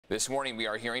This morning, we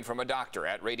are hearing from a doctor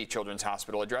at Rady Children's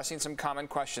Hospital addressing some common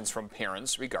questions from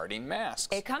parents regarding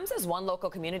masks. It comes as one local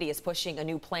community is pushing a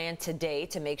new plan today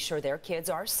to make sure their kids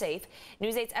are safe.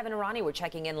 News 8's Evan Arani, we're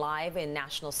checking in live in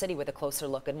National City with a closer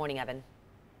look. Good morning, Evan.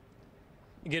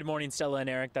 Good morning, Stella and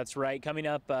Eric. That's right. Coming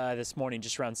up this morning,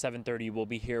 just around 7:30, we'll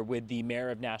be here with the mayor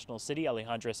of National City,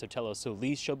 Alejandra Sotelo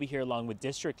Solis. She'll be here along with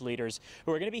district leaders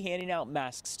who are going to be handing out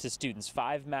masks to students,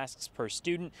 5 masks per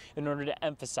student, in order to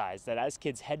emphasize that as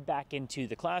kids head back into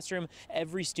the classroom,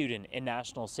 every student in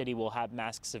National City will have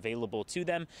masks available to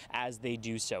them as they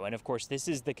do so. And of course, this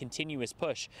is the continuous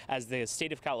push as the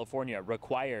state of California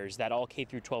requires that all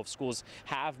K-12 schools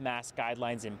have mask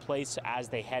guidelines in place as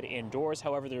they head indoors.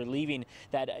 However, they're leaving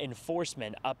that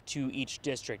enforcement up to each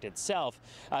district itself.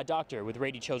 A doctor with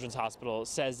Rady Children's Hospital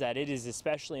says that it is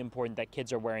especially important that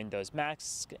kids are wearing those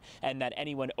masks and that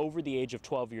anyone over the age of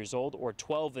 12 years old or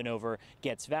 12 and over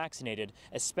gets vaccinated,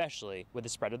 especially with the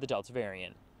spread of the Delta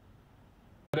variant.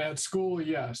 At school,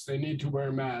 yes, they need to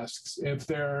wear masks. If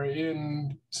they're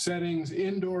in settings,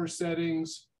 indoor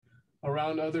settings,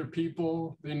 around other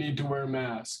people, they need to wear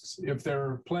masks. If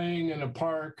they're playing in a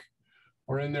park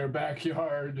or in their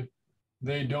backyard,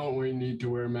 they don't need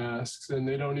to wear masks, and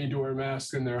they don't need to wear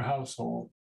masks in their household.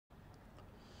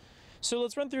 So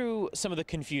let's run through some of the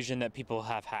confusion that people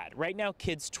have had. Right now,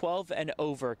 kids 12 and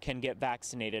over can get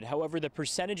vaccinated. However, the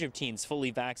percentage of teens fully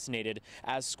vaccinated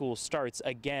as school starts,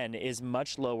 again, is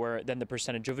much lower than the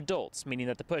percentage of adults, meaning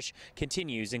that the push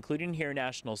continues, including here in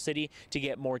National City, to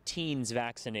get more teens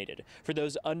vaccinated. For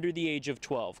those under the age of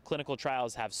 12, clinical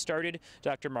trials have started.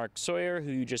 Dr. Mark Sawyer, who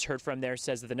you just heard from there,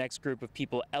 says that the next group of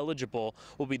people eligible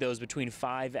will be those between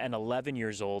 5 and 11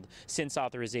 years old,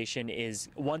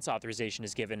 once authorization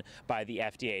is given by the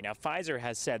FDA. Now, Pfizer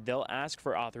has said they'll ask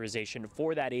for authorization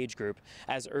for that age group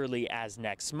as early as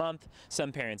next month.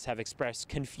 Some parents have expressed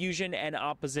confusion and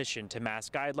opposition to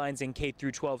mask guidelines in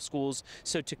K-12 schools.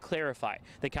 So to clarify,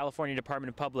 the California Department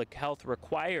of Public Health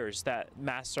requires that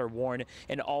masks are worn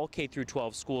in all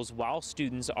K-12 schools while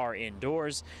students are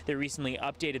indoors. They recently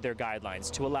updated their guidelines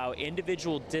to allow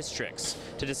individual districts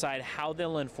to decide how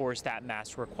they'll enforce that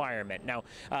mask requirement. Now,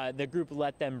 the group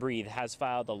Let Them Breathe has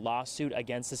filed a lawsuit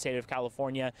against the state of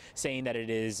California, saying that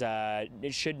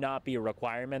it should not be a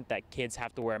requirement that kids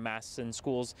have to wear masks in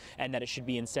schools, and that it should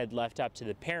be instead left up to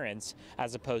the parents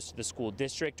as opposed to the school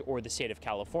district or the state of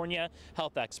California.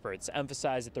 Health experts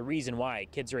emphasize that the reason why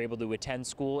kids are able to attend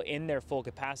school in their full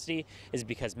capacity is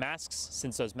because masks,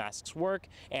 since those masks work,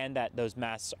 and that those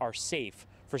masks are safe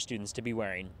for students to be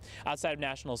wearing. Outside of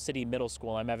National City Middle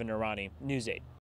School, I'm Evan Arani, News 8.